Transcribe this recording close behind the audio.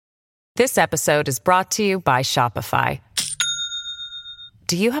This episode is brought to you by Shopify.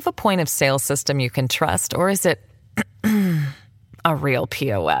 Do you have a point of sale system you can trust, or is it a real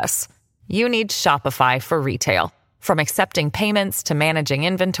POS? You need Shopify for retail. From accepting payments to managing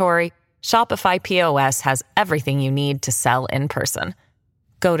inventory, Shopify POS has everything you need to sell in person.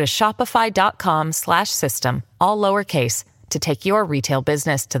 Go to shopify.com/system, all lowercase, to take your retail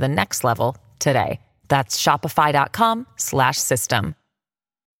business to the next level today. That's shopify.com/system.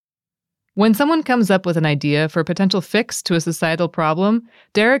 When someone comes up with an idea for a potential fix to a societal problem,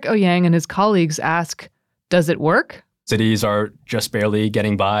 Derek Oyang and his colleagues ask, does it work? Cities are just barely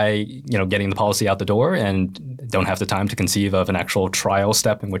getting by, getting the policy out the door and don't have the time to conceive of an actual trial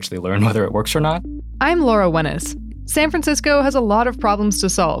step in which they learn whether it works or not. I'm Laura Wennes. San Francisco has a lot of problems to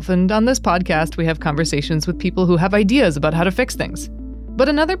solve, and on this podcast, we have conversations with people who have ideas about how to fix things. But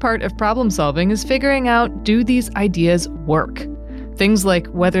another part of problem solving is figuring out, do these ideas work? Things like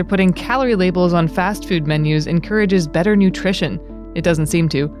whether putting calorie labels on fast food menus encourages better nutrition. It doesn't seem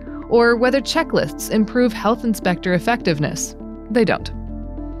to. Or whether checklists improve health inspector effectiveness. They don't.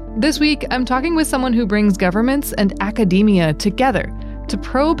 This week, I'm talking with someone who brings governments and academia together to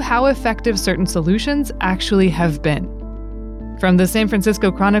probe how effective certain solutions actually have been. From the San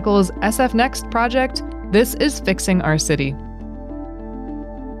Francisco Chronicle's SF Next project, this is Fixing Our City.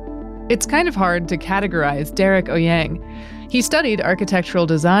 It's kind of hard to categorize Derek Oyang. He studied architectural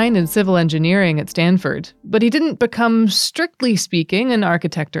design and civil engineering at Stanford, but he didn't become, strictly speaking, an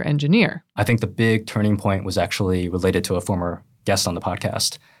architect or engineer. I think the big turning point was actually related to a former guest on the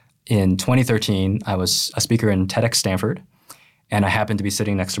podcast. In 2013, I was a speaker in TEDx Stanford, and I happened to be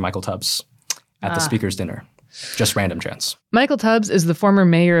sitting next to Michael Tubbs at the speaker's dinner. Just random chance. Michael Tubbs is the former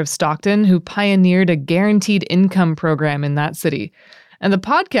mayor of Stockton who pioneered a guaranteed income program in that city. And the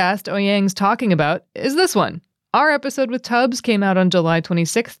podcast Oyang's talking about is this one. Our episode with Tubbs came out on July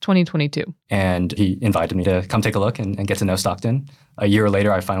 26th, 2022. And he invited me to come take a look and get to know Stockton. A year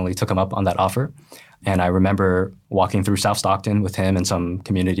later, I finally took him up on that offer. And I remember walking through South Stockton with him and some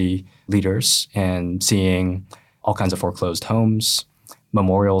community leaders and seeing all kinds of foreclosed homes,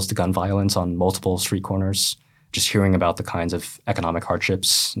 memorials to gun violence on multiple street corners, just hearing about the kinds of economic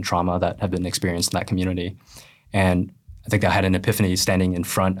hardships and trauma that have been experienced in that community. And I think I had an epiphany standing in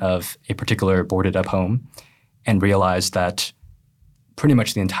front of a particular boarded up home and realized that pretty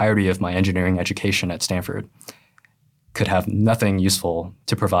much the entirety of my engineering education at Stanford could have nothing useful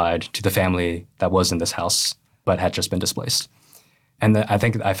to provide to the family that was in this house, but had just been displaced. And I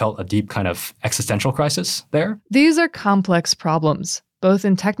think I felt a deep kind of existential crisis there. These are complex problems, both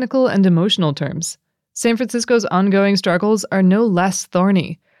in technical and emotional terms. San Francisco's ongoing struggles are no less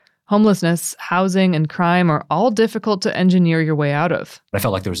thorny. Homelessness, housing, and crime are all difficult to engineer your way out of. I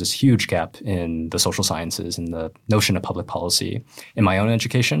felt like there was this huge gap in the social sciences and the notion of public policy in my own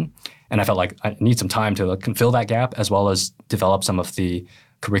education. And I felt like I need some time to fill that gap, as well as develop some of the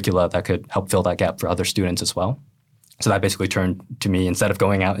curricula that could help fill that gap for other students as well. So that basically turned to me, instead of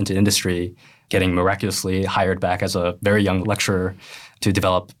going out into industry, getting miraculously hired back as a very young lecturer to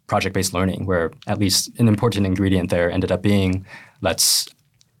develop project-based learning, where at least an important ingredient there ended up being, let's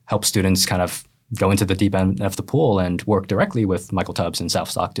help students kind of go into the deep end of the pool and work directly with Michael Tubbs in South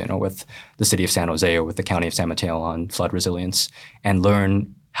Stockton, or with the city of San Jose, or with the county of San Mateo on flood resilience, and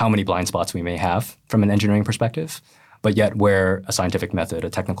learn how many blind spots we may have from an engineering perspective, but yet where a scientific method, a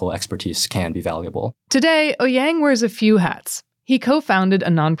technical expertise can be valuable. Today, Oyang wears a few hats. He co-founded a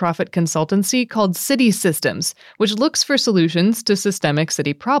nonprofit consultancy called City Systems, which looks for solutions to systemic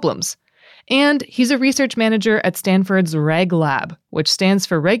city problems. And he's a research manager at Stanford's Reg Lab, which stands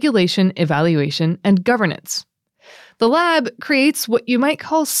for Regulation, Evaluation, and Governance. The lab creates what you might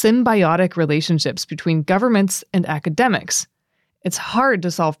call symbiotic relationships between governments and academics. It's hard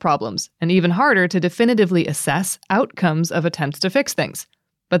to solve problems, and even harder to definitively assess outcomes of attempts to fix things.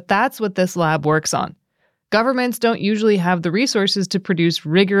 But that's what this lab works on. Governments don't usually have the resources to produce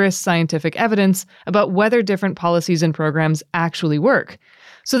rigorous scientific evidence about whether different policies and programs actually work.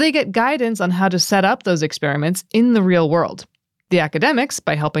 So they get guidance on how to set up those experiments in the real world. The academics,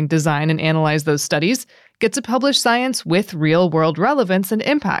 by helping design and analyze those studies, get to publish science with real-world relevance and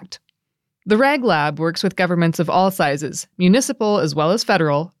impact. The Reg Lab works with governments of all sizes, municipal as well as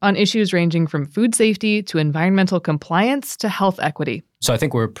federal, on issues ranging from food safety to environmental compliance to health equity. So I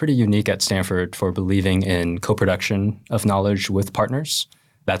think we're pretty unique at Stanford for believing in co-production of knowledge with partners.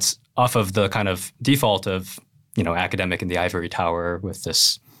 That's off of the kind of default of, academic in the ivory tower with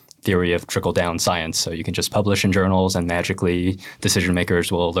this theory of trickle-down science. So you can just publish in journals and magically decision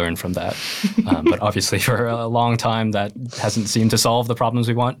makers will learn from that. But obviously for a long time, that hasn't seemed to solve the problems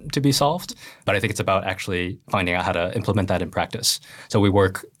we want to be solved. But I think it's about actually finding out how to implement that in practice. So we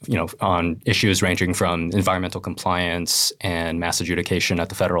work, on issues ranging from environmental compliance and mass adjudication at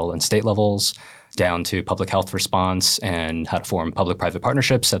the federal and state levels, down to public health response and how to form public-private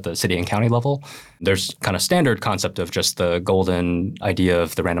partnerships at the city and county level. There's kind of standard concept of just the golden idea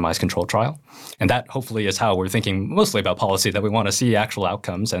of the randomized controlled trial. And that hopefully is how we're thinking mostly about policy, that we want to see actual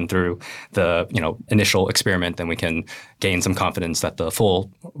outcomes. And through the initial experiment, then we can gain some confidence that the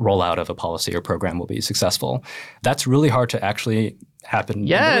full rollout of a policy or program will be successful. That's really hard to actually happen in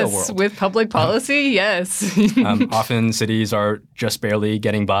the real world. Yes, with public policy, yes. Often cities are just barely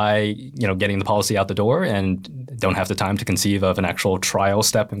getting by, getting the policy out the door and don't have the time to conceive of an actual trial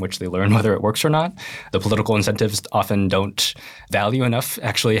step in which they learn whether it works or not. The political incentives often don't value enough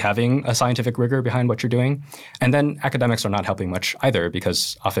actually having a scientific rigor behind what you're doing. And then academics are not helping much either,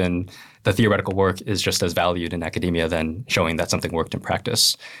 because often the theoretical work is just as valued in academia than showing that something worked in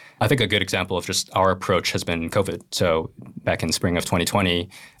practice. I think a good example of just our approach has been COVID. So back in spring of 2020,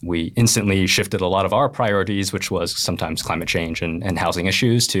 we instantly shifted a lot of our priorities, which was sometimes climate change and housing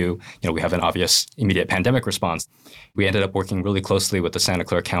issues, to, we have an obvious immediate pandemic response. We ended up working really closely with the Santa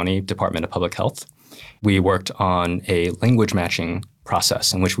Clara County Department of Public Health. We worked on a language matching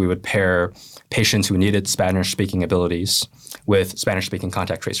process in which we would pair patients who needed Spanish-speaking abilities with Spanish-speaking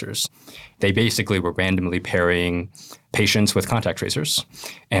contact tracers. They basically were randomly pairing patients with contact tracers.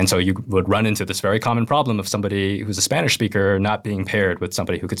 And so you would run into this very common problem of somebody who's a Spanish speaker not being paired with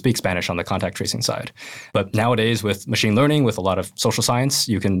somebody who could speak Spanish on the contact tracing side. But nowadays with machine learning, with a lot of social science,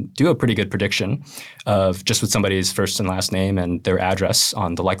 you can do a pretty good prediction of just with somebody's first and last name and their address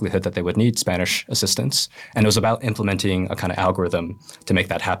on the likelihood that they would need Spanish assistance. And it was about implementing a kind of algorithm to make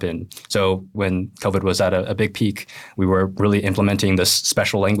that happen. So when COVID was at a big peak, we were really implementing this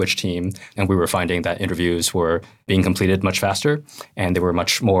special language team, and we were finding that interviews were being completed much faster, and they were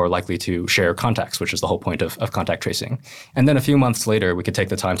much more likely to share contacts, which is the whole point of contact tracing. And then a few months later, we could take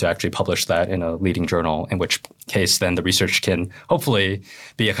the time to actually publish that in a leading journal, in which case then the research can hopefully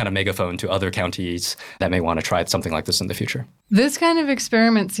be a kind of megaphone to other counties that may want to try something like this in the future. This kind of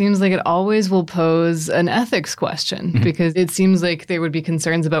experiment seems like it always will pose an ethics question, because it seems like there would be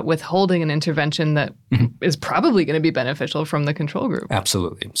concerns about withholding an intervention that is probably going to be beneficial from the control group.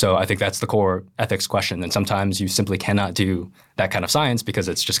 Absolutely. So I think that's the core ethics question. And sometimes you simply cannot do that kind of science because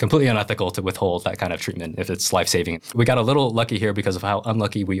it's just completely unethical to withhold that kind of treatment if it's life-saving. We got a little lucky here because of how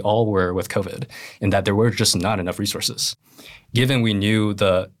unlucky we all were with COVID, in that there were just not enough resources. Given we knew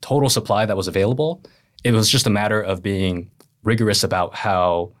the total supply that was available, it was just a matter of being rigorous about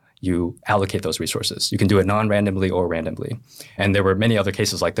how you allocate those resources. You can do it non-randomly or randomly. And there were many other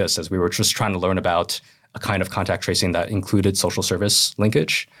cases like this, as we were just trying to learn about a kind of contact tracing that included social service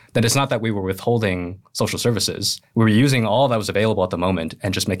linkage. That it's not that we were withholding social services. We were using all that was available at the moment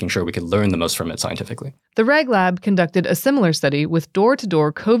and just making sure we could learn the most from it scientifically. The RAG Lab conducted a similar study with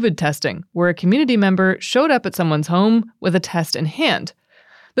door-to-door COVID testing, where a community member showed up at someone's home with a test in hand.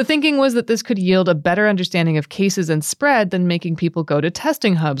 The thinking was that this could yield a better understanding of cases and spread than making people go to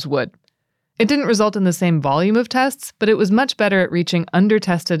testing hubs would. It didn't result in the same volume of tests, but it was much better at reaching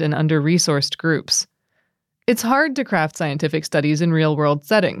under-tested and under-resourced groups. It's hard to craft scientific studies in real-world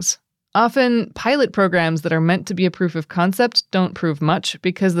settings. Often, pilot programs that are meant to be a proof of concept don't prove much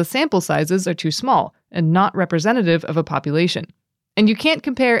because the sample sizes are too small and not representative of a population. And you can't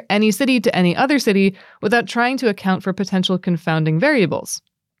compare any city to any other city without trying to account for potential confounding variables.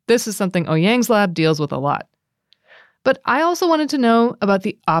 This is something Ouyang's lab deals with a lot. But I also wanted to know about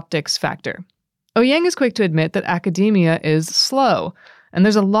the optics factor. Ouyang is quick to admit that academia is slow, and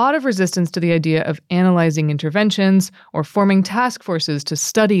there's a lot of resistance to the idea of analyzing interventions or forming task forces to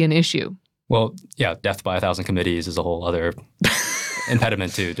study an issue. Well, yeah, death by 1,000 committees is a whole other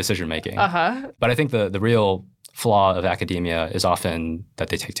impediment to decision-making. But I think the real flaw of academia is often that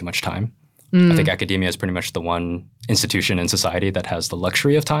they take too much time. I think academia is pretty much the one institution in society that has the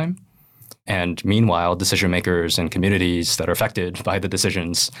luxury of time. And meanwhile, decision makers and communities that are affected by the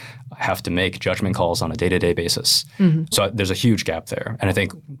decisions have to make judgment calls on a day-to-day basis. So there's a huge gap there. And I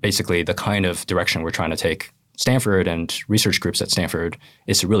think basically the kind of direction we're trying to take Stanford and research groups at Stanford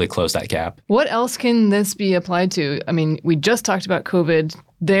is to really close that gap. What else can this be applied to? I mean, we just talked about COVID.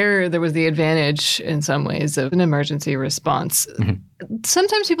 There was the advantage in some ways of an emergency response.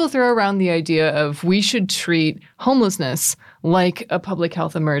 Sometimes people throw around the idea of we should treat homelessness like a public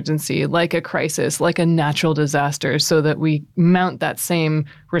health emergency, like a crisis, like a natural disaster, so that we mount that same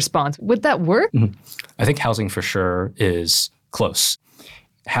response. Would that work? I think housing for sure is close.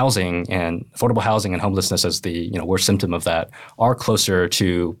 housing and affordable housing and homelessness as the worst symptom of that are closer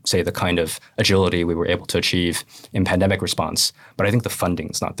to, say, the kind of agility we were able to achieve in pandemic response. But I think the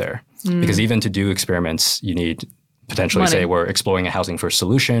funding's not there. Because even to do experiments, you need potentially money. Say we're exploring a housing first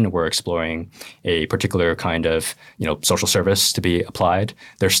solution, we're exploring a particular kind of social service to be applied.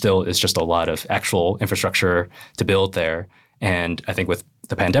 There still is just a lot of actual infrastructure to build there. And I think with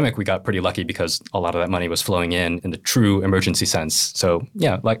the pandemic, we got pretty lucky because a lot of that money was flowing in the true emergency sense. So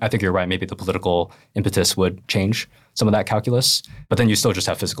yeah, I think you're right. Maybe the political impetus would change some of that calculus. But then you still just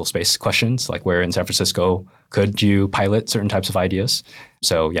have physical space questions, like where in San Francisco could you pilot certain types of ideas?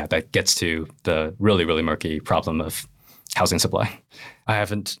 So yeah, that gets to the really, really murky problem of housing supply. I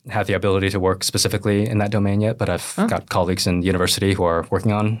haven't had the ability to work specifically in that domain yet, but I've got colleagues in the university who are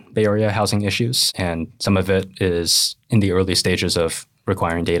working on Bay Area housing issues. And some of it is in the early stages of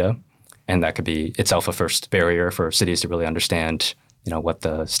requiring data. And that could be itself a first barrier for cities to really understand, what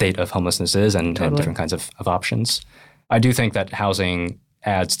the state of homelessness is and different kinds of options. I do think that housing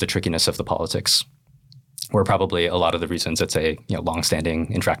adds the trickiness of the politics, where probably a lot of the reasons it's a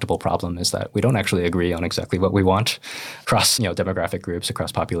longstanding, intractable problem is that we don't actually agree on exactly what we want across demographic groups,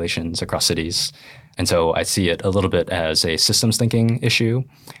 across populations, across cities. And so I see it a little bit as a systems thinking issue.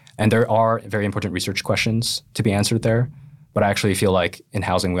 And there are very important research questions to be answered there. But I actually feel like in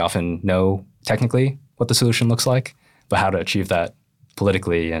housing, we often know technically what the solution looks like, but how to achieve that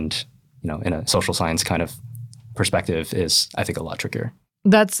politically and in a social science kind of perspective is, I think, a lot trickier.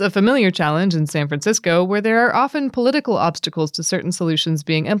 That's a familiar challenge in San Francisco, where there are often political obstacles to certain solutions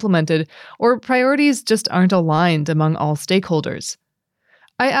being implemented, or priorities just aren't aligned among all stakeholders.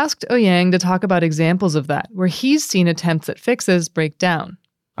 I asked Ouyang to talk about examples of that, where he's seen attempts at fixes break down.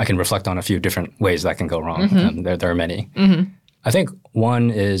 I can reflect on a few different ways that can go wrong. There are many. I think one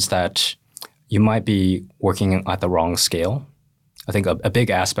is that you might be working at the wrong scale. I think a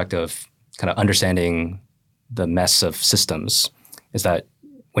big aspect of kind of understanding the mess of systems is that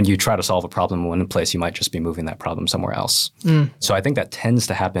when you try to solve a problem in one place, you might just be moving that problem somewhere else. So I think that tends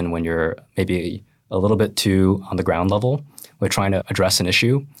to happen when you're maybe a little bit too on the ground level with trying to address an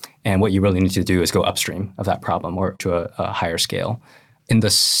issue. And what you really need to do is go upstream of that problem or to a higher scale. In the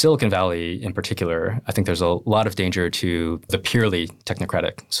Silicon Valley in particular, I think there's a lot of danger to the purely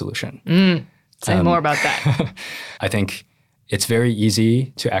technocratic solution. Say more about that. I think it's very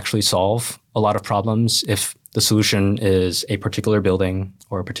easy to actually solve a lot of problems if the solution is a particular building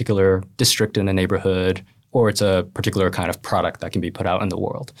or a particular district in a neighborhood, or it's a particular kind of product that can be put out in the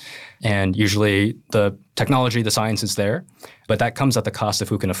world. And usually the technology, the science is there, but that comes at the cost of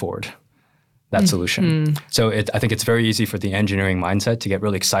who can afford that solution. So I think it's very easy for the engineering mindset to get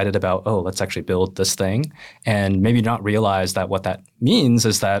really excited about, let's actually build this thing, and maybe not realize that what that means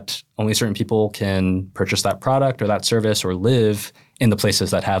is that only certain people can purchase that product or that service or live in the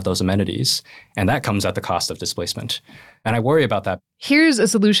places that have those amenities. And that comes at the cost of displacement. And I worry about that. Here's a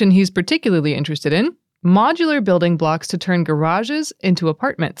solution he's particularly interested in: modular building blocks to turn garages into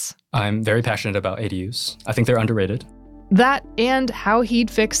apartments. I'm very passionate about ADUs. I think they're underrated. That and how he'd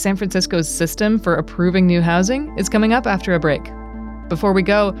fix San Francisco's system for approving new housing is coming up after a break. Before we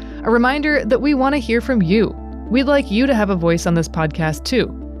go, a reminder that we want to hear from you. We'd like you to have a voice on this podcast too.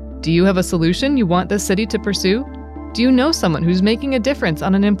 Do you have a solution you want the city to pursue? Do you know someone who's making a difference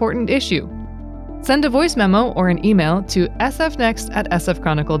on an important issue? Send a voice memo or an email to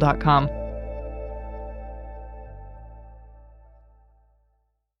sfnext@sfchronicle.com.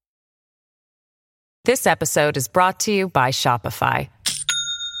 This episode is brought to you by Shopify.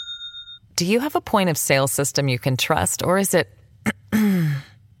 Do you have a point of sale system you can trust, or is it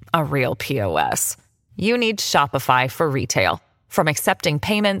a real POS? You need Shopify for retail. From accepting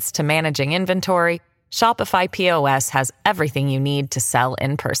payments to managing inventory, Shopify POS has everything you need to sell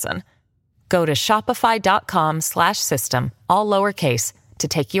in person. Go to shopify.com/system, all lowercase, to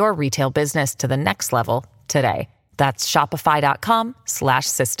take your retail business to the next level today. That's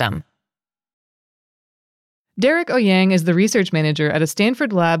shopify.com/system. Derek Ouyang is the research manager at a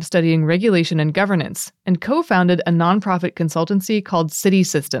Stanford lab studying regulation and governance, and co-founded a nonprofit consultancy called City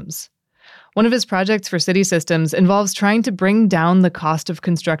Systems. One of his projects for City Systems involves trying to bring down the cost of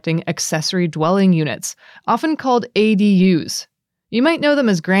constructing accessory dwelling units, often called ADUs. You might know them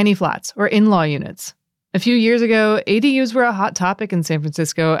as granny flats or in-law units. A few years ago, ADUs were a hot topic in San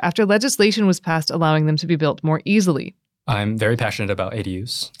Francisco after legislation was passed allowing them to be built more easily. I'm very passionate about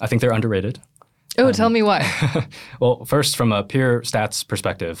ADUs. I think they're underrated. Tell me why. Well, first, from a pure stats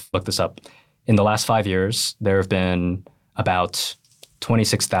perspective, look this up. In the last 5 years, there have been about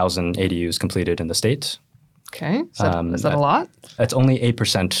 26,000 ADUs completed in the state. Okay. Is that a lot? That's only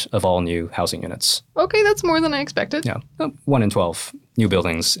 8% of all new housing units. Okay, that's more than I expected. Yeah, 1 in 12 new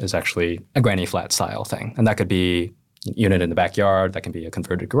buildings is actually a granny flat style thing. And that could be a unit in the backyard, that can be a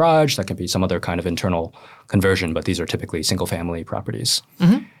converted garage, that can be some other kind of internal conversion, but these are typically single family properties.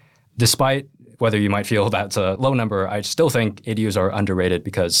 Despite whether you might feel that's a low number, I still think ADUs are underrated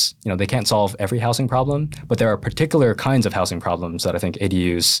because, they can't solve every housing problem, but there are particular kinds of housing problems that I think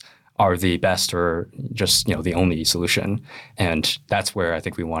ADUs are the best or just, the only solution. And that's where I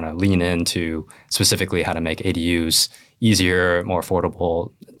think we want to lean into specifically how to make ADUs easier, more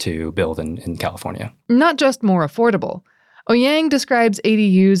affordable to build in California. Not just more affordable. Ouyang describes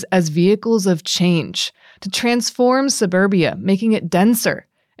ADUs as vehicles of change to transform suburbia, making it denser,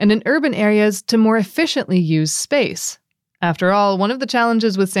 and in urban areas to more efficiently use space. After all, one of the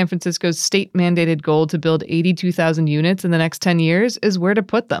challenges with San Francisco's state-mandated goal to build 82,000 units in the next 10 years is where to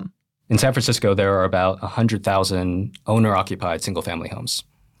put them. In San Francisco, there are about 100,000 owner-occupied single-family homes.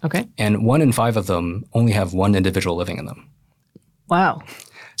 Okay. And 1 in 5 of them only have one individual living in them. Wow.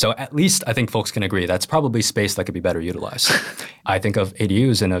 So at least I think folks can agree that's probably space that could be better utilized. I think of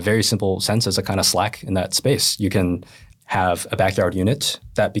ADUs in a very simple sense as a kind of slack in that space. You can have a backyard unit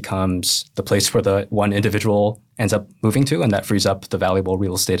that becomes the place where the one individual ends up moving to, and that frees up the valuable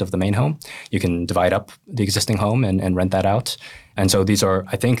real estate of the main home. You can divide up the existing home and rent that out. And so these are,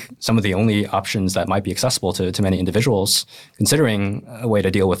 I think, some of the only options that might be accessible to many individuals, considering a way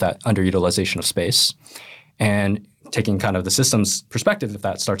to deal with that underutilization of space. And taking kind of the system's perspective, if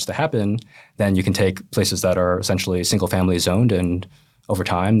that starts to happen, then you can take places that are essentially single-family zoned, and over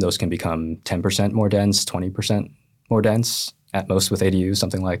time, those can become 10% more dense, 20% more dense, at most with ADUs,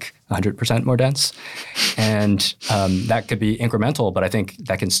 something like 100% more dense. And that could be incremental, but I think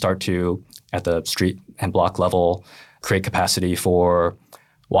that can start to, at the street and block level, create capacity for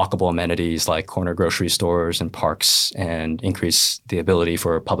walkable amenities like corner grocery stores and parks, and increase the ability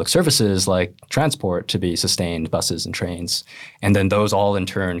for public services like transport to be sustained, buses and trains. And then those all in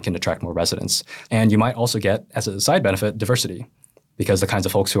turn can attract more residents. And you might also get, as a side benefit, diversity, because the kinds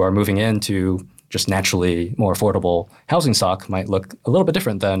of folks who are moving into just naturally more affordable housing stock might look a little bit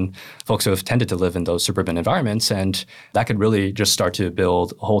different than folks who have tended to live in those suburban environments. And that could really just start to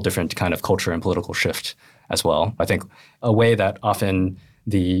build a whole different kind of culture and political shift as well. I think a way that often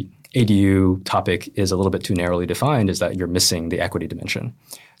the ADU topic is a little bit too narrowly defined is that you're missing the equity dimension.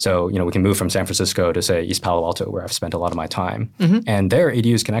 So, we can move from San Francisco to, say, East Palo Alto, where I've spent a lot of my time. And there,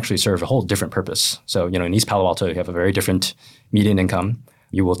 ADUs can actually serve a whole different purpose. So, in East Palo Alto, you have a very different median income.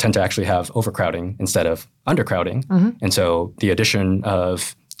 You will tend to actually have overcrowding instead of undercrowding. And so the addition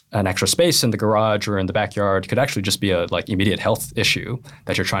of an extra space in the garage or in the backyard could actually just be a immediate health issue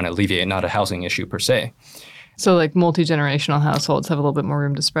that you're trying to alleviate, not a housing issue per se. So multi-generational households have a little bit more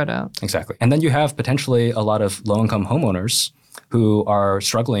room to spread out. Exactly. And then you have potentially a lot of low-income homeowners who are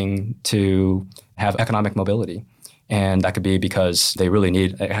struggling to have economic mobility. And that could be because they really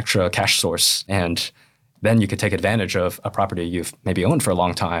need an extra cash source. And then you could take advantage of a property you've maybe owned for a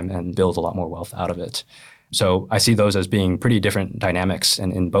long time and build a lot more wealth out of it. So I see those as being pretty different dynamics.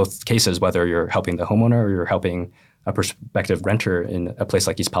 And in both cases, whether you're helping the homeowner or you're helping a prospective renter in a place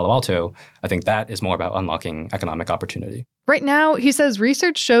like East Palo Alto, I think that is more about unlocking economic opportunity. Right now, he says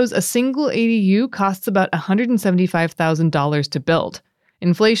research shows a single ADU costs about $175,000 to build.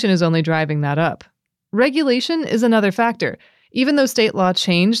 Inflation is only driving that up. Regulation is another factor. Even though state law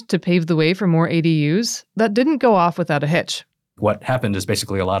changed to pave the way for more ADUs, that didn't go off without a hitch. What happened is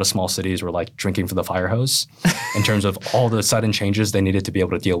basically a lot of small cities were drinking from the fire hose in terms of all the sudden changes they needed to be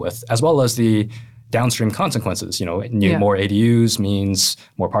able to deal with, as well as the downstream consequences. More ADUs means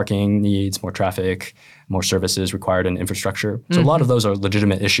more parking needs, more traffic, more services required in infrastructure. So a lot of those are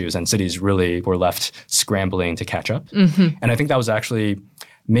legitimate issues, and cities really were left scrambling to catch up. And I think that was actually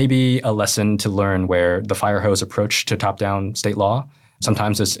maybe a lesson to learn, where the fire hose approach to top-down state law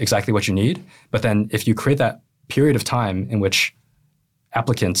sometimes is exactly what you need. But then if you create that period of time in which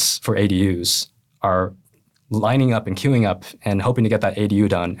applicants for ADUs are lining up and queuing up and hoping to get that ADU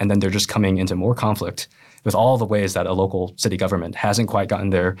done, and then they're just coming into more conflict with all the ways that a local city government hasn't quite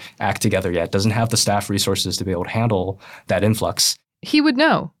gotten their act together yet, doesn't have the staff resources to be able to handle that influx. He would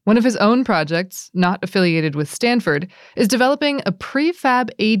know. One of his own projects, not affiliated with Stanford, is developing a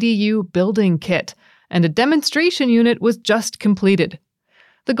prefab ADU building kit, and a demonstration unit was just completed.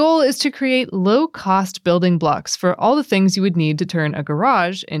 The goal is to create low-cost building blocks for all the things you would need to turn a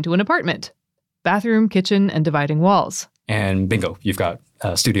garage into an apartment. Bathroom, kitchen, and dividing walls. And bingo, you've got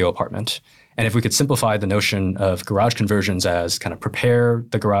a studio apartment. And if we could simplify the notion of garage conversions as kind of prepare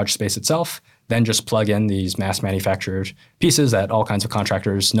the garage space itself, then just plug in these mass manufactured pieces that all kinds of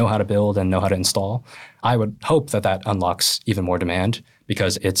contractors know how to build and know how to install, I would hope that that unlocks even more demand,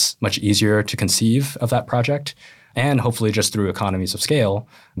 because it's much easier to conceive of that project And hopefully just through economies of scale,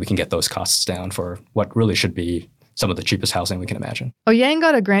 we can get those costs down for what really should be some of the cheapest housing we can imagine. Ouyang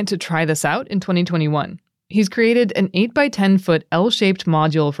got a grant to try this out in 2021. He's created an 8 by 10 foot L-shaped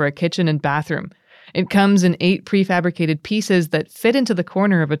module for a kitchen and bathroom. It comes in 8 prefabricated pieces that fit into the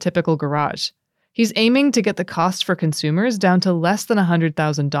corner of a typical garage. He's aiming to get the cost for consumers down to less than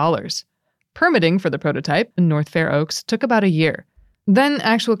 $100,000. Permitting for the prototype in North Fair Oaks took about a year. Then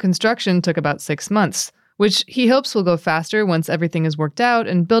actual construction took about 6 months, which he hopes will go faster once everything is worked out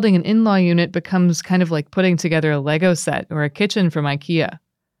and building an in-law unit becomes kind of like putting together a Lego set or a kitchen from IKEA.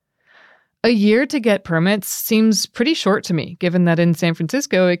 A year to get permits seems pretty short to me, given that in San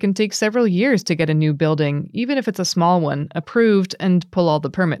Francisco it can take several years to get a new building, even if it's a small one, approved and pull all the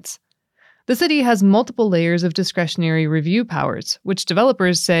permits. The city has multiple layers of discretionary review powers, which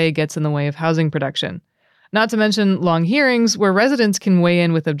developers say gets in the way of housing production. Not to mention long hearings where residents can weigh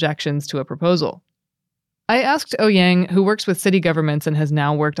in with objections to a proposal. I asked Ouyang, who works with city governments and has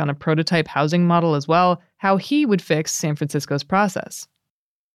now worked on a prototype housing model as well, how he would fix San Francisco's process.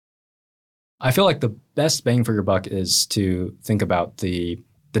 I feel like the best bang for your buck is to think about the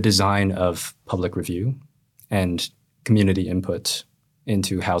design of public review and community input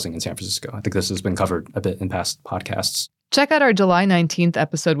into housing in San Francisco. I think this has been covered a bit in past podcasts. Check out our July 19th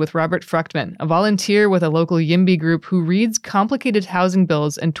episode with Robert Fruchtman, a volunteer with a local YIMBY group who reads complicated housing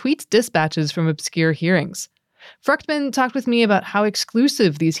bills and tweets dispatches from obscure hearings. Fruchtman talked with me about how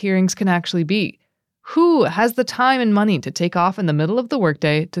exclusive these hearings can actually be. Who has the time and money to take off in the middle of the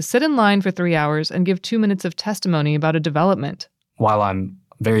workday to sit in line for 3 hours and give 2 minutes of testimony about a development? While I'm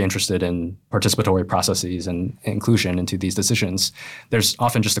very interested in participatory processes and inclusion into these decisions, there's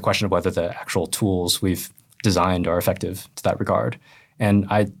often just a question of whether the actual tools we've designed are effective to that regard. And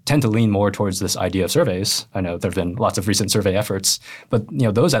I tend to lean more towards this idea of surveys. I know there have been lots of recent survey efforts, but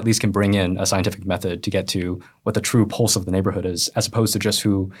those at least can bring in a scientific method to get to what the true pulse of the neighborhood is, as opposed to just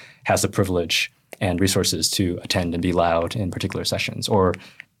who has the privilege and resources to attend and be loud in particular sessions, or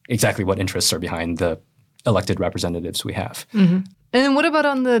exactly what interests are behind the elected representatives we have. Mm-hmm. And then what about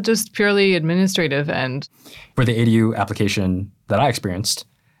on the just purely administrative end? For the ADU application that I experienced,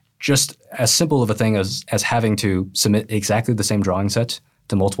 just as simple of a thing as having to submit exactly the same drawing set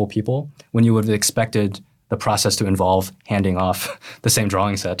to multiple people when you would have expected the process to involve handing off the same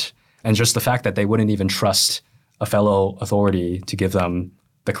drawing set. And just the fact that they wouldn't even trust a fellow authority to give them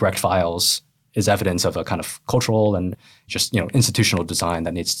the correct files is evidence of a kind of cultural and just institutional design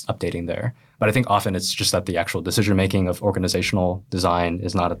that needs updating there. But I think often it's just that the actual decision-making of organizational design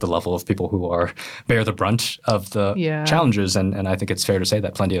is not at the level of people who bear the brunt of the challenges. And I think it's fair to say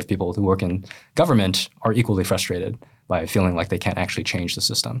that plenty of people who work in government are equally frustrated by feeling like they can't actually change the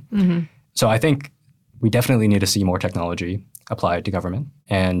system. Mm-hmm. So I think we definitely need to see more technology applied to government.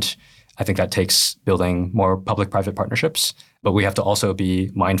 And I think that takes building more public-private partnerships. But we have to also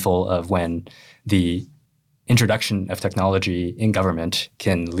be mindful of when the introduction of technology in government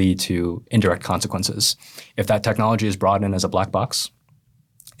can lead to indirect consequences. If that technology is brought in as a black box,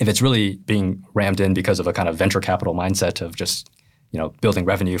 if it's really being rammed in because of a kind of venture capital mindset of just building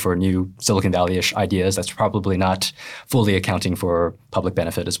revenue for new Silicon Valley-ish ideas, that's probably not fully accounting for public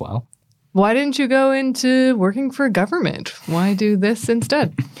benefit as well. Why didn't you go into working for government? Why do this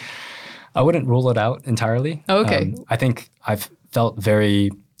instead? I wouldn't rule it out entirely. Okay. I think I've felt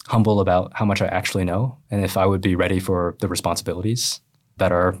very humble about how much I actually know and if I would be ready for the responsibilities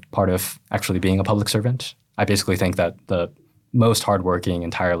that are part of actually being a public servant. I basically think that the most hardworking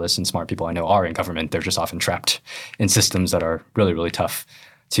and tireless and smart people I know are in government. They're just often trapped in systems that are really, really tough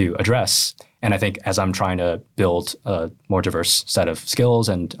to address. And I think as I'm trying to build a more diverse set of skills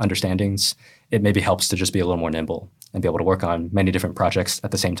and understandings, it maybe helps to just be a little more nimble and be able to work on many different projects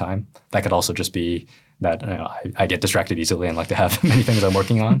at the same time. That could also just be that I get distracted easily and like to have many things I'm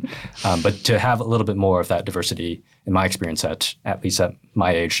working on. But to have a little bit more of that diversity, in my experience, at least at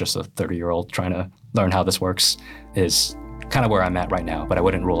my age, just a 30-year-old trying to learn how this works, is kind of where I'm at right now. But I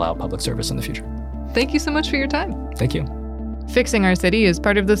wouldn't rule out public service in the future. Thank you so much for your time. Thank you. Fixing Our City is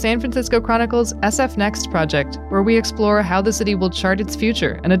part of the San Francisco Chronicle's SF Next project, where we explore how the city will chart its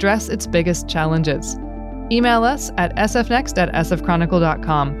future and address its biggest challenges. Email us at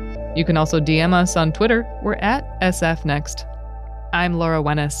sfnext@sfchronicle.com. You can also DM us on Twitter. We're at sfnext. I'm Laura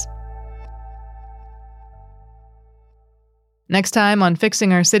Wennis. Next time on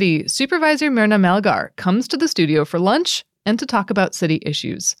Fixing Our City, Supervisor Myrna Melgar comes to the studio for lunch and to talk about city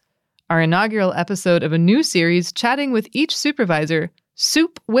issues. Our inaugural episode of a new series chatting with each supervisor,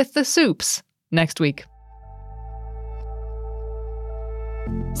 Soup with the Soups, next week.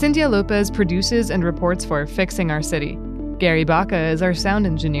 Cynthia Lopez produces and reports for Fixing Our City. Gary Baca is our sound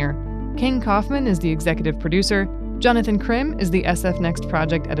engineer. King Kaufman is the executive producer. Jonathan Krim is the SF Next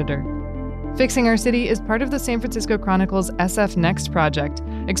project editor. Fixing Our City is part of the San Francisco Chronicle's SF Next project,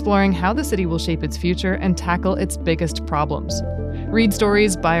 exploring how the city will shape its future and tackle its biggest problems. Read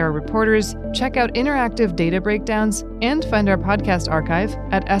stories by our reporters, check out interactive data breakdowns, and find our podcast archive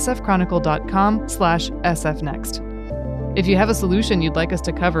at sfchronicle.com/sfnext. If you have a solution you'd like us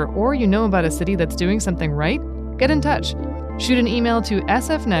to cover, or you know about a city that's doing something right, get in touch. Shoot an email to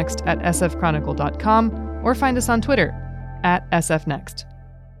sfnext@sfchronicle.com or find us on Twitter @sfnext.